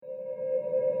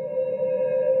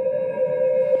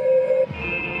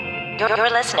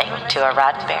You're listening to a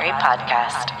Roddenberry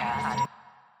podcast.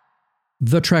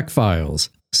 The Trek Files,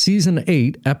 Season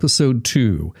 8, Episode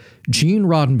 2, Gene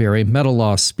Roddenberry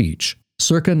Metalaw Speech,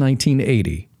 circa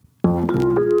 1980.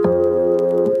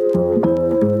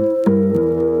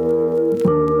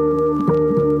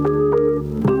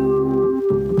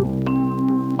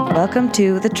 Welcome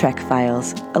to The Trek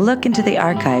Files, a look into the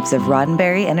archives of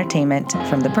Roddenberry Entertainment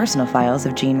from the personal files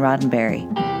of Gene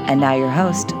Roddenberry. And now your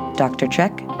host, Dr.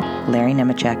 Trek, Larry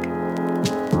Nemechek.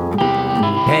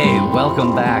 Hey,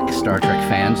 welcome back, Star Trek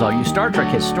fans, all you Star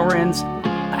Trek historians,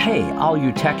 hey, all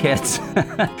you tech heads,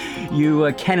 you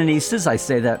canonistas, I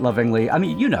say that lovingly, I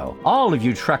mean, you know, all of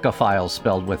you Trekophiles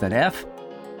spelled with an F.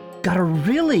 Got a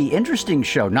really interesting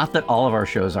show. Not that all of our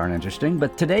shows aren't interesting,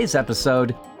 but today's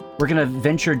episode, we're going to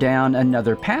venture down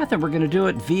another path, and we're going to do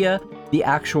it via the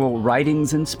actual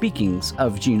writings and speakings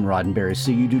of Gene Roddenberry, so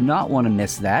you do not want to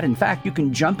miss that. In fact, you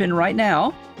can jump in right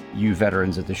now. You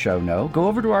veterans of the show know. Go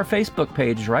over to our Facebook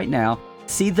page right now.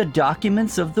 See the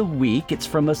documents of the week. It's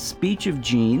from a speech of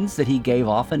Gene's that he gave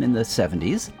often in the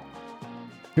 70s.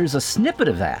 Here's a snippet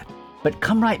of that. But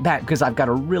come right back, because I've got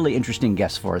a really interesting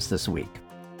guest for us this week.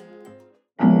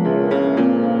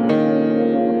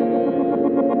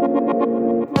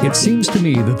 It seems to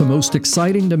me that the most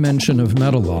exciting dimension of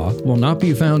Metalaw will not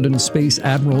be found in space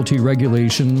admiralty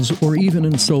regulations or even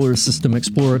in solar system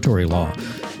exploratory law.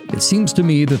 It seems to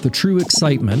me that the true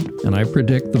excitement, and I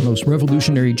predict the most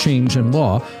revolutionary change in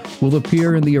law, will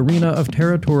appear in the arena of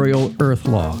territorial Earth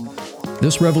law.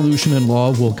 This revolution in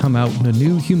law will come out in a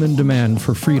new human demand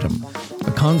for freedom,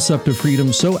 a concept of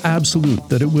freedom so absolute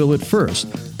that it will at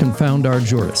first confound our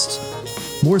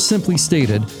jurists. More simply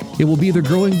stated, it will be the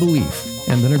growing belief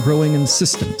and then a growing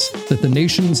insistence that the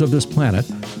nations of this planet,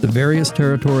 the various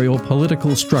territorial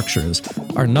political structures,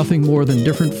 are nothing more than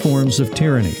different forms of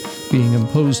tyranny being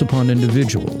imposed upon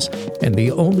individuals, and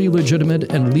the only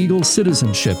legitimate and legal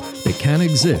citizenship that can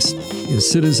exist is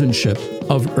citizenship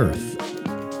of Earth.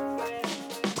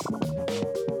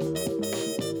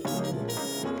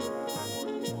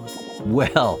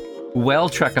 Well,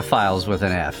 Trekophiles with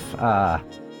an F.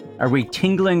 Are we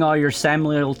tingling all your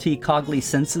Samuel T. Cogley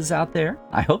senses out there?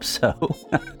 I hope so.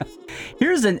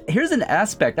 Here's an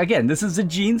aspect. Again, this is a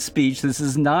Gene speech. This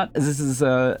is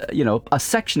a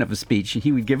section of a speech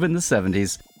he would give in the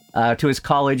 70s to his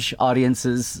college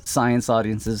audiences, science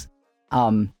audiences.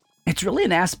 It's really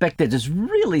an aspect that is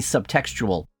really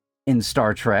subtextual in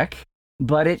Star Trek,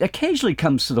 but it occasionally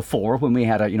comes to the fore when we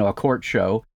had a court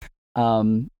show.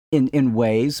 In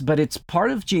ways, but it's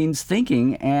part of Gene's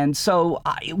thinking. And so,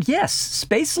 yes,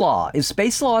 space law. Is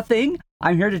space law a thing?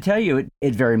 I'm here to tell you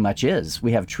it very much is.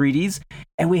 We have treaties,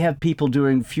 and we have people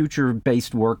doing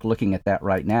future-based work looking at that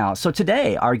right now. So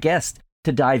today, our guest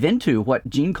to dive into what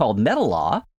Gene called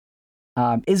Metalaw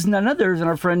is none other than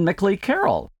our friend Macleay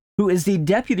Carroll, who is the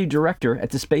deputy director at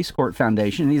the Space Court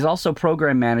Foundation, and he's also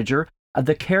program manager of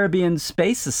the Caribbean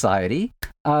Space Society.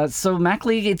 So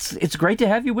Macleay, it's great to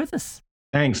have you with us.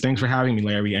 Thanks for having me,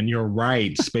 Larry. And you're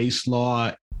right, space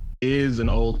law is an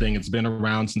old thing. It's been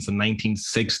around since the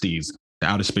 1960s, the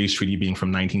Outer Space Treaty being from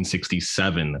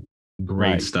 1967.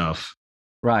 Great stuff.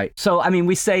 Right. So, I mean,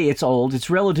 we say it's old. It's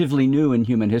relatively new in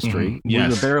human history. Mm-hmm. Yes.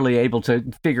 We were barely able to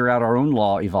figure out our own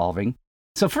law evolving.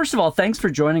 So first of all, thanks for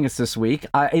joining us this week.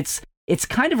 It's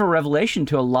kind of a revelation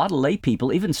to a lot of lay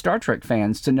people, even Star Trek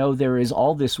fans, to know there is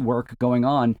all this work going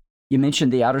on. You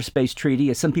mentioned the Outer Space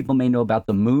Treaty. Some people may know about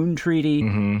the Moon Treaty.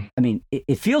 Mm-hmm. I mean,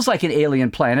 it feels like an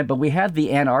alien planet, but we have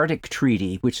the Antarctic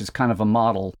Treaty, which is kind of a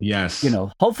model. Yes.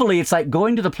 Hopefully it's like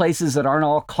going to the places that aren't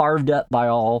all carved up by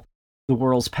all the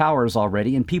world's powers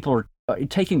already, and people are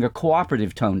taking a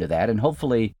cooperative tone to that. And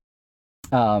hopefully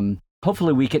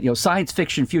we can, science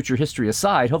fiction, future history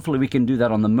aside, hopefully we can do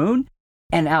that on the moon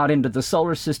and out into the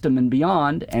solar system and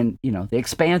beyond. And, The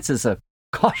Expanse is a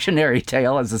cautionary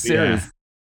tale as a series. Yeah.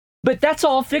 But that's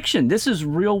all fiction. This is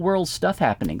real world stuff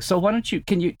happening. So why don't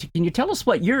can you tell us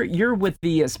what you're with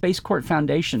the Space Court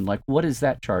Foundation? Like, what is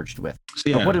that charged with?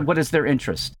 What is their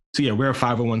interest? So yeah, we're a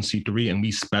 501c3, and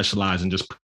we specialize in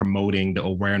just promoting the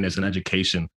awareness and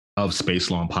education of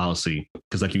space law and policy.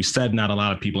 Because like you said, not a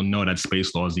lot of people know that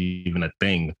space law is even a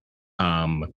thing.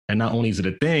 And not only is it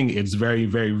a thing, it's very,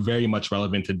 very, very much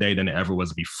relevant today than it ever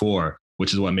was before,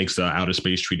 which is what makes the Outer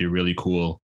Space Treaty really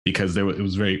cool. Because it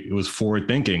was forward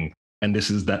thinking, and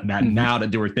this is that now that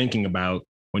they were thinking about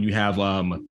when you have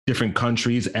different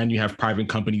countries and you have private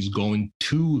companies going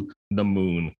to the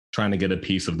moon trying to get a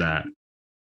piece of that.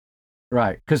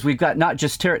 Right, because we've got not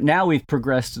just now we've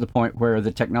progressed to the point where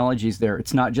the technology is there.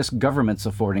 It's not just governments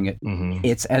affording it. Mm-hmm.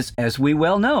 It's as we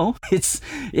well know, it's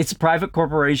private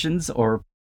corporations or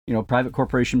private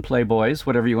corporation playboys,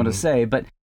 whatever you want to say. But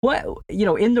what,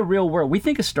 in the real world, we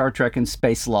think of Star Trek and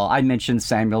space law. I mentioned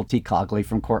Samuel T. Cogley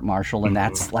from Court Martial, and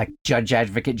that's like Judge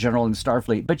Advocate General in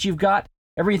Starfleet. But you've got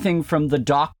everything from the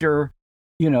doctor,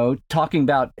 talking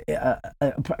about,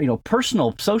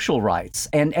 personal social rights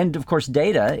and of course,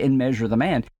 data in Measure the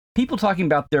Man. People talking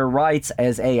about their rights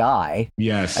as AI.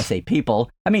 Yes. I say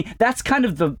people. I mean, that's kind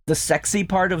of the sexy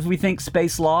part of, we think,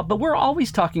 space law, but we're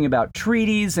always talking about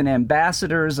treaties and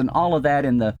ambassadors and all of that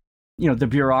in the, the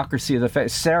bureaucracy of the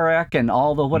SAREC and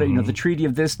all the, the treaty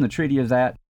of this and the treaty of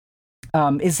that.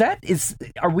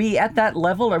 Are we at that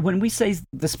level? Or when we say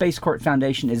the Space Court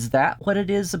Foundation, is that what it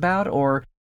is about? Or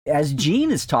as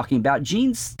Gene's talking about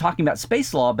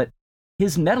space law, but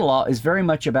his Metalaw is very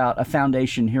much about a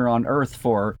foundation here on Earth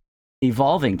for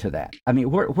evolving to that. I mean,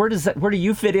 where do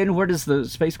you fit in? Where does the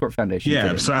Space Court Foundation fit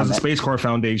in? So as a Space Court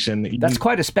Foundation, that's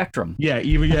quite a spectrum.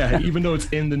 Even though it's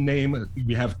in the name,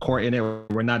 we have court in it.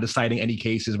 We're not deciding any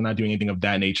cases. We're not doing anything of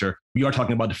that nature. We are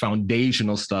talking about the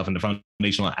foundational stuff and the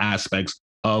foundational aspects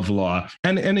of law,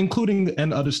 and including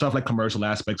and other stuff like commercial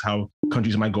aspects, how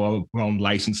countries might go around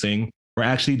licensing. We're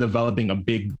actually developing a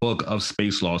big book of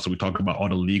space law. So we talk about all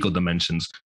the legal dimensions,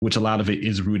 which a lot of it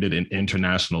is rooted in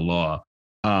international law.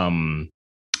 And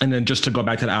then just to go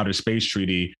back to the Outer Space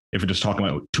Treaty, if we're just talking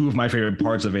about two of my favorite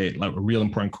parts of it, like a real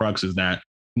important crux is that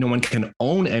no one can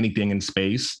own anything in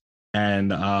space,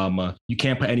 and you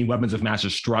can't put any weapons of mass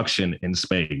destruction in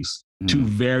space. Two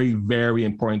very, very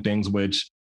important things, which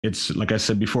it's, like I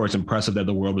said before, it's impressive that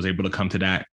the world was able to come to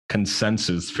that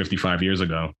consensus 55 years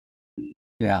ago.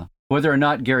 Yeah. Whether or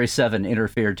not Gary Seven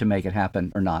interfered to make it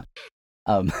happen or not.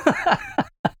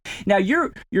 Now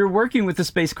you're working with the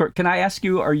Space Court. Can I ask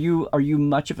you, are you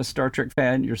much of a Star Trek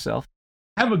fan yourself?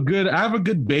 I have a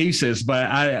good basis, but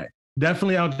I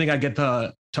don't think I get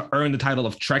to earn the title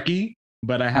of Trekkie,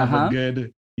 but I have a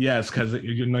good, yes, because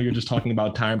you're just talking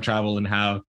about time travel and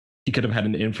how he could have had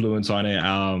an influence on it.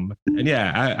 And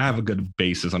yeah, I have a good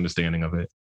basis understanding of it.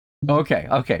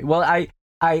 Okay. Well, I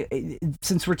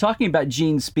since we're talking about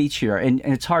Gene's speech here, and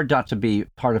it's hard not to be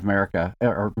part of America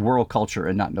or world culture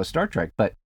and not know Star Trek,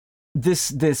 but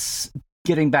this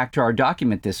getting back to our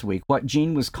document this week, what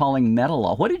Gene was calling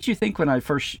Metalaw. What did you think when I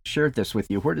first shared this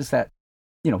with you? Where does that,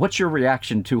 what's your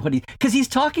reaction to what because he's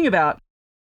talking about,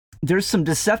 there's some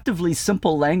deceptively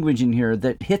simple language in here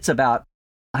that hits about,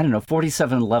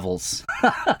 47 levels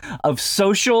of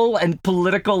social and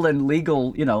political and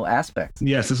legal, aspects.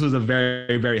 Yes, this was a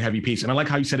very, very heavy piece. And I like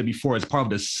how you said it before. It's part of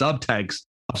the subtext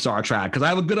of Star Trek, because I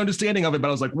have a good understanding of it, but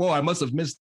I was like, whoa, I must have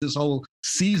missed this whole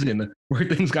season where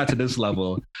things got to this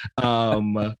level.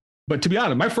 But to be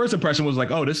honest, my first impression was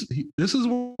like, oh, this is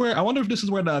where, I wonder if this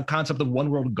is where the concept of one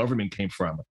world government came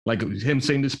from. Like him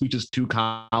saying this speech is two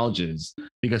colleges,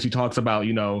 because he talks about,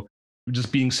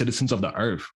 just being citizens of the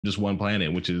Earth, just one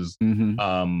planet, which is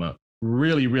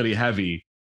really, really heavy.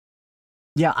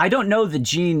 Yeah, I don't know that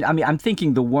Gene, I'm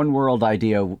thinking the one world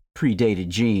idea predated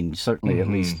Gene, certainly at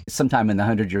least sometime in the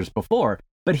 100 years before,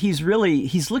 but he's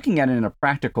looking at it in a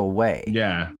practical way.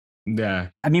 Yeah.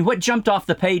 What jumped off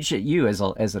the page at you as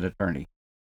an attorney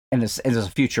and as a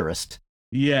futurist?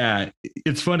 Yeah,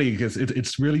 it's funny because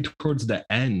it's really towards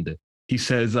the end. He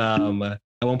says, at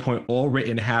one point, all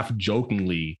written half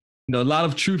jokingly, a lot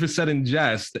of truth is said in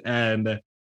jest, and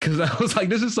because I was like,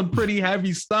 this is some pretty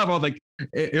heavy stuff. I was like,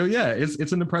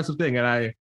 it's an impressive thing, and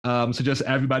I suggest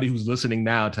everybody who's listening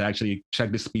now to actually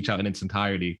check this speech out in its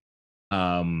entirety.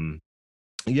 That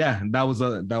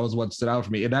was what stood out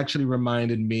for me. It actually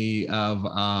reminded me of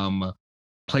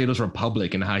Plato's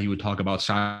Republic and how he would talk about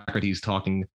Socrates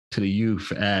talking to the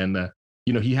youth, and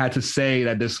he had to say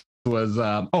that this was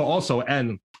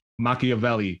and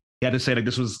Machiavelli. He had to say that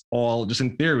this was all just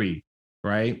in theory,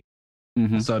 right?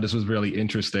 So this was really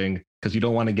interesting because you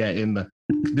don't want to get in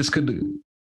this could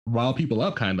rile people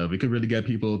up, kind of. It could really get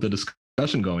the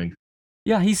discussion going.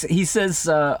 Yeah, he says,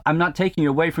 I'm not taking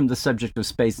away from the subject of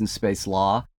space and space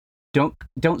law.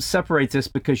 Don't separate this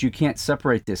because you can't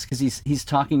separate this, because he's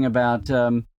talking about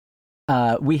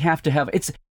we have to have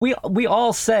we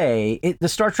all say the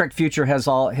Star Trek future has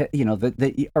all,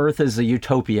 the Earth is a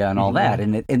utopia and all that,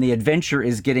 and the adventure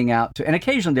is getting out to, and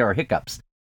occasionally there are hiccups,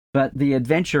 but the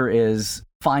adventure is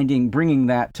bringing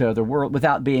that to the world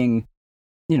without being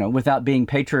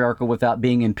patriarchal, without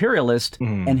being imperialist,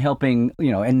 and helping,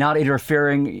 and not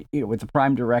interfering with the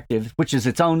Prime Directive, which is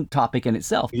its own topic in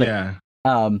itself. But,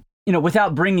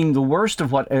 without bringing the worst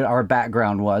of what our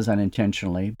background was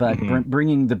unintentionally, but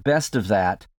bringing the best of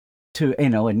that to,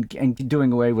 and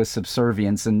doing away with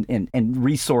subservience and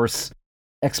resource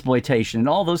exploitation and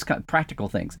all those kind of practical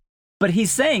things. But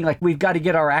he's saying, like, we've got to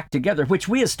get our act together, which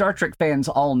we as Star Trek fans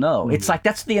all know. It's like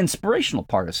that's the inspirational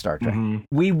part of Star Trek.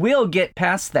 We will get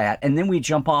past that, and then we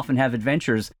jump off and have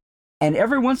adventures. And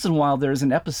every once in a while, there's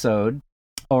an episode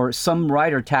or some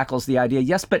writer tackles the idea,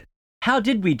 yes, but how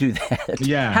did we do that?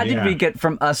 How did we get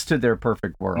from us to their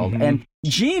perfect world? And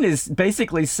Gene is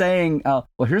basically saying, well,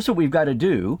 here's what we've got to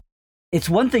do. It's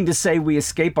one thing to say we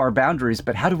escape our boundaries,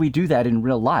 but how do we do that in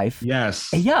real life? Yes.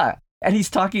 Yeah. And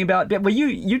he's talking about, well,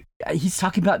 he's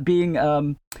talking about being,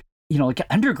 like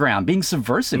underground, being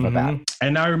subversive about it.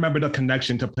 And now I remember the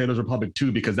connection to Plato's Republic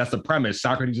too, because that's the premise.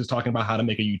 Socrates is talking about how to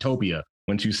make a utopia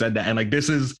when you said that. And like,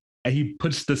 and he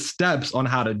puts the steps on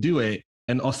how to do it.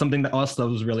 And something that also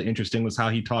was really interesting was how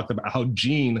he talked about how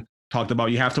Gene talked about,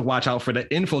 you have to watch out for the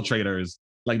infiltrators.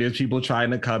 Like there's people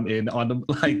trying to come in on the,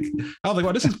 like, I was like,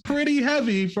 well, this is pretty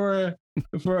heavy for,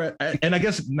 and I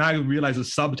guess now I realize the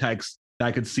subtext that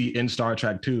I could see in Star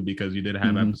Trek too, because you did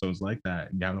have episodes like that.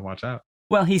 You have to watch out.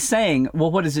 Well, he's saying,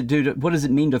 well, what does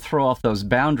it mean to throw off those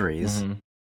boundaries?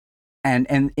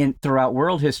 And throughout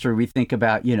world history, we think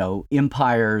about,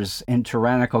 empires and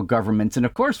tyrannical governments. And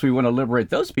of course, we want to liberate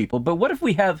those people. But what if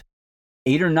we have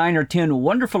 8 or 9 or 10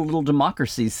 wonderful little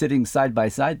democracies sitting side by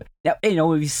side? Now,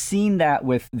 we've seen that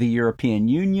with the European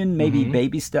Union, maybe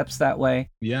baby steps that way.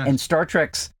 Yeah. And Star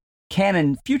Trek's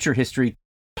canon future history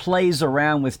plays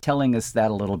around with telling us that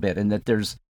a little bit, and that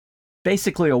there's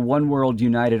basically a one world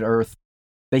united Earth.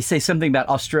 They say something about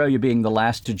Australia being the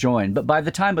last to join, but by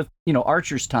the time of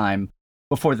Archer's time,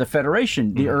 before the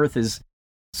Federation, the Earth is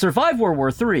survived World War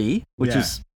III, which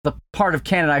is the part of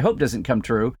canon I hope doesn't come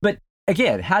true. But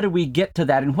again, how do we get to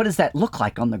that, and what does that look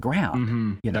like on the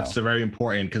ground? That's very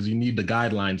important, because you need the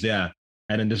guidelines.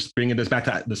 And then just bringing this back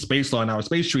to the space law and our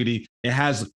space treaty, it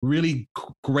has really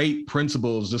great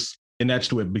principles just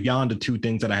etched to it beyond the two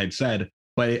things that I had said,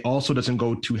 but it also doesn't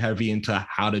go too heavy into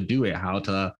how to do it, how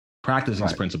to practice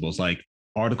these principles. Like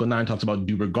Article 9 talks about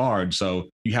due regard. So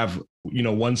you have,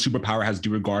 one superpower has due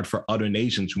regard for other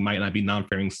nations who might not be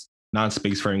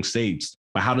non-spacefaring states.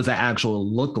 But how does that actually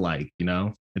look like?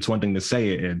 It's one thing to say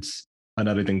it, it's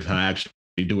another thing to actually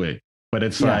do it. But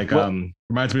it's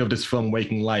reminds me of this film,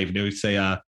 Waking Life. They would say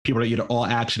people are either all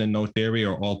action and no theory,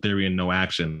 or all theory and no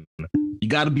action. You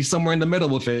got to be somewhere in the middle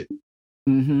with it.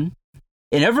 In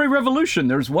every revolution,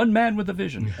 there's one man with a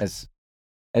vision, as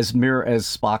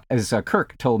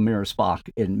Kirk told Mirror Spock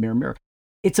in Mirror Mirror.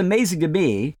 It's amazing to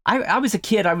me. I was a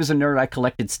kid. I was a nerd. I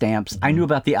collected stamps. I knew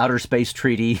about the Outer Space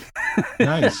Treaty.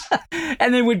 Nice.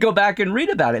 And then we'd go back and read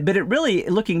about it. But it really,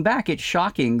 looking back, it's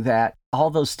shocking that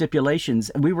all those stipulations,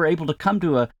 we were able to come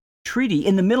to a treaty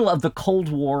in the middle of the Cold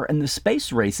War and the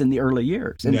space race in the early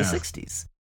years, in the 60s.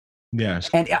 Yes.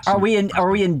 And are we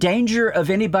in danger of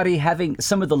anybody having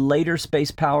some of the later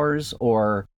space powers,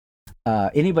 or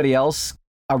anybody else?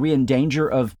 Are we in danger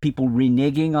of people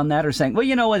reneging on that, or saying, well,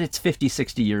 you know what, it's 50,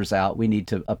 60 years out, we need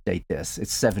to update this,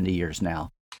 it's 70 years now?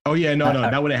 Oh yeah, no,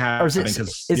 that wouldn't happen. Or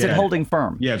is it holding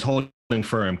firm? Yeah, it's holding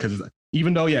firm, because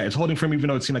even though it seemed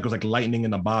like it was like lightning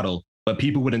in a bottle, but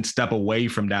people wouldn't step away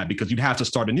from that, because you'd have to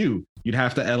start anew. You'd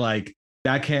have to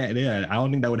that can't. I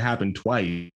don't think that would happen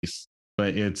twice.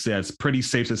 But it's pretty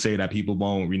safe to say that people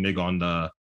won't renege on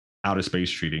the Outer Space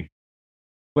Treaty.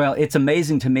 Well, it's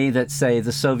amazing to me that, say,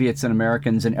 the Soviets and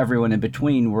Americans and everyone in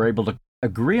between were able to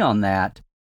agree on that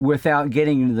without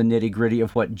getting into the nitty-gritty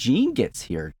of what Gene gets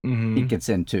here. He gets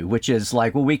into, which is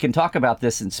like, well, we can talk about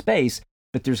this in space,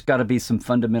 but there's got to be some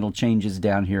fundamental changes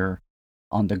down here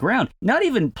on the ground. Not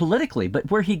even politically,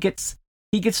 but where he gets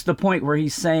to the point where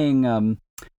he's saying,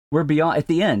 we're beyond, at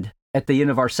the end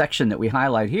of our section that we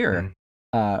highlight here,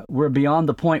 we're beyond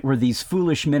the point where these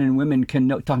foolish men and women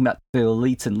talking about the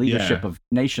elites and leadership of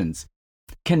nations,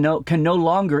 can no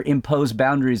longer impose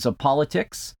boundaries of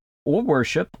politics or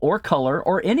worship or color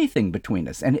or anything between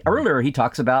us. And earlier he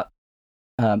talks about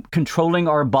controlling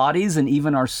our bodies and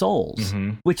even our souls,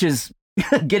 which is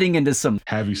getting into some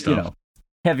heavy stuff.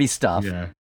 Heavy stuff. Yeah.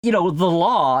 The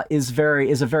law is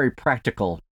a very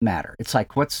practical matter. It's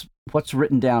like what's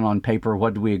written down on paper,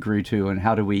 what do we agree to, and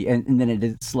how do we, and then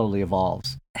it slowly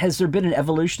evolves. Has there been an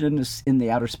evolution in the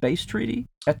Outer Space Treaty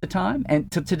at the time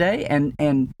and to today?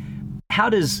 And how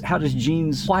does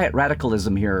Gene's quiet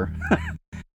radicalism here,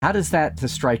 how does that to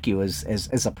strike you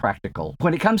as a practical,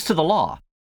 when it comes to the law?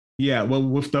 Yeah, well,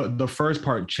 with the first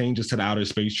part, changes to the Outer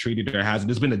Space Treaty,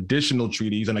 there's been additional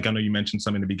treaties, and like I know you mentioned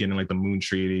some in the beginning, like the Moon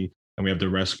Treaty, and we have the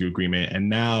Rescue Agreement, and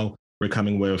now we're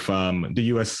coming with the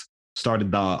U.S.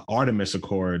 started the Artemis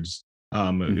Accords.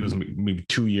 It was maybe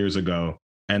 2 years ago,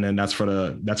 and then that's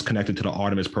connected to the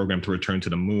Artemis program to return to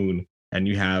the moon. And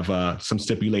you have some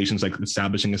stipulations like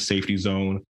establishing a safety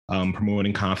zone,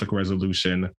 promoting conflict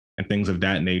resolution, and things of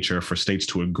that nature for states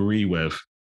to agree with.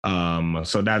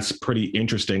 So that's pretty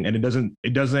interesting, and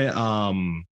it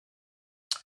doesn't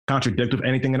contradict with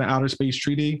anything in the Outer Space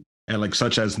Treaty, and like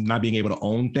such as not being able to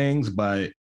own things,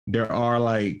 but there are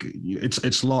like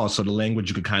it's laws, so the language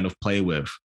you could kind of play with.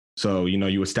 So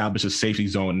you establish a safety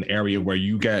zone, an area where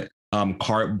you get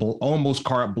almost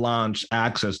carte blanche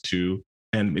access to,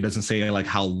 and it doesn't say like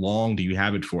how long do you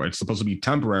have it for. It's supposed to be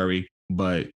temporary,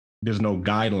 but there's no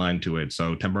guideline to it.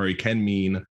 So temporary can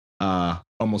mean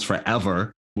almost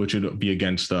forever, which would be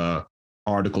against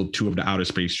Article 2 of the Outer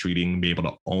Space Treaty, and be able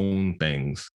to own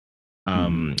things.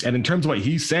 And in terms of what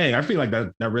he's saying, I feel like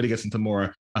that really gets into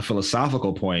more a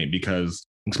philosophical point, because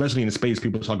especially in space,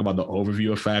 people talk about the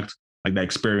overview effect, like that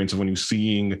experience of when you're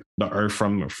seeing the Earth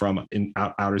from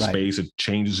outer space, it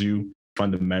changes you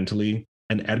fundamentally.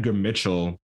 And Edgar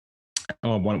Mitchell,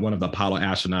 one of the Apollo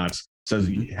astronauts, says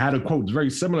he had a quote very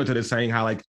similar to this, saying how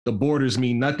like the borders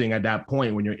mean nothing at that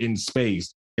point when you're in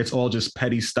space. It's all just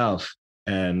petty stuff.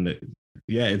 And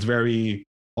yeah, it's very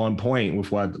on point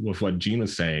with what Gene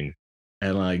was saying.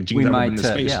 And like Gene's never been to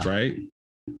space, right?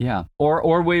 Yeah.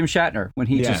 Or William Shatner when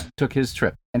he just took his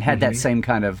trip and had that same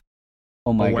kind of,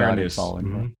 oh my awareness. God, it's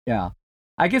all yeah.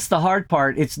 I guess the hard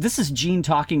part, this is Gene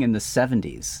talking in the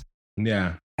 70s.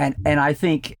 Yeah. And I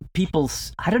think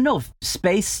I don't know if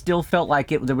space still felt like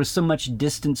there was so much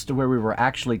distance to where we were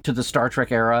actually to the Star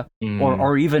Trek era,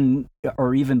 or even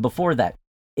before that.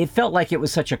 It felt like it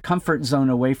was such a comfort zone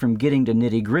away from getting to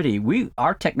nitty gritty.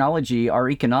 Our technology, our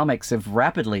economics have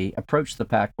rapidly approached the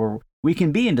fact where we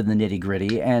can be into the nitty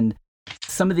gritty. And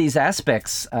some of these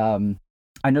aspects, I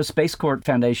know Space Court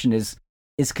Foundation is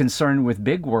concerned with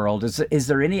Big World. Is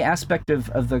there any aspect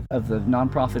of the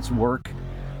nonprofit's work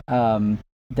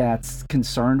that's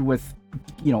concerned with,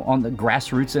 on the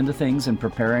grassroots end of things and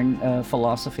preparing a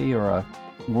philosophy or a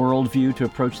worldview to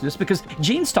approach this? Because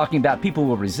Gene's talking about people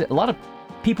will resist. A lot of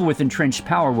people with entrenched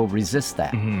power will resist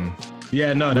that.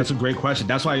 Yeah, no, that's a great question.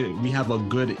 That's why we have a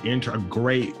great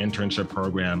internship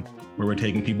program where we're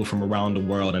taking people from around the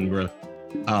world and we're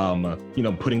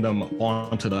putting them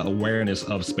onto the awareness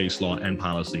of space law and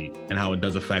policy and how it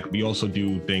does affect. We also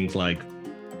do things like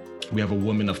we have a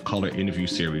Women of Color interview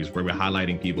series where we're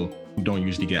highlighting people who don't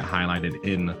usually get highlighted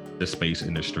in the space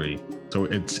industry. So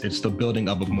it's the building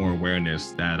up of more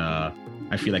awareness that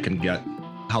I feel like can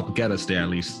help get us there, at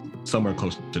least somewhere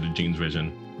close to the Gene's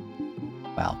vision.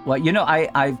 Wow. Well,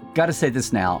 I've got to say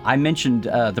this now. I mentioned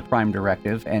the Prime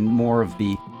Directive and more of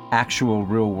the actual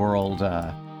real world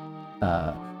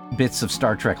bits of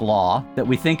Star Trek law that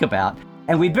we think about.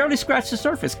 And we barely scratched the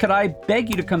surface. Could I beg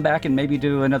you to come back and maybe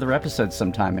do another episode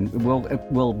sometime, and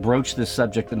we'll broach this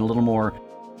subject in a little more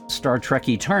Star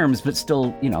Trek-y terms, but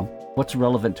still, what's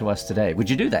relevant to us today? Would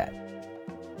you do that?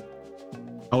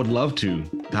 I would love to.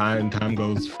 Time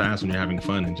goes fast when you're having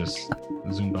fun and just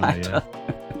zoom by.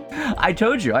 I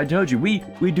told you.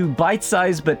 We do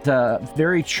bite-sized but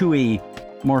very chewy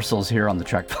morsels here on the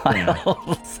Trek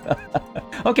Files.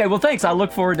 Okay, well, thanks. I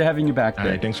look forward to having you back. All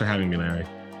right, thanks for having me, Larry.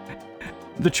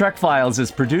 The Trek Files is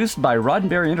produced by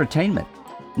Roddenberry Entertainment.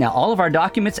 Now, all of our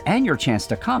documents and your chance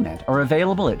to comment are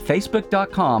available at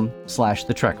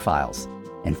facebook.com/The Trek Files.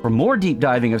 And for more deep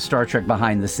diving of Star Trek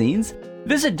behind the scenes,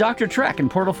 visit Dr. Trek in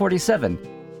Portal 47.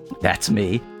 That's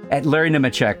me at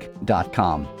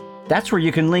LarryNemecek.com. That's where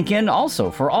you can link in also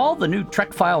for all the new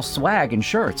Trek Files swag and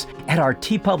shirts at our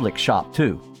TeePublic shop,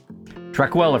 too.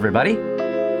 Trek well, everybody.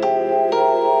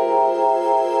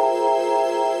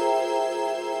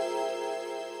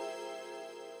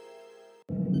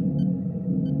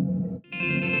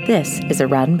 This is a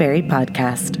Roddenberry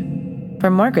podcast. For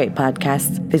more great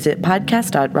podcasts, visit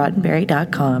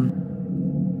podcast.roddenberry.com.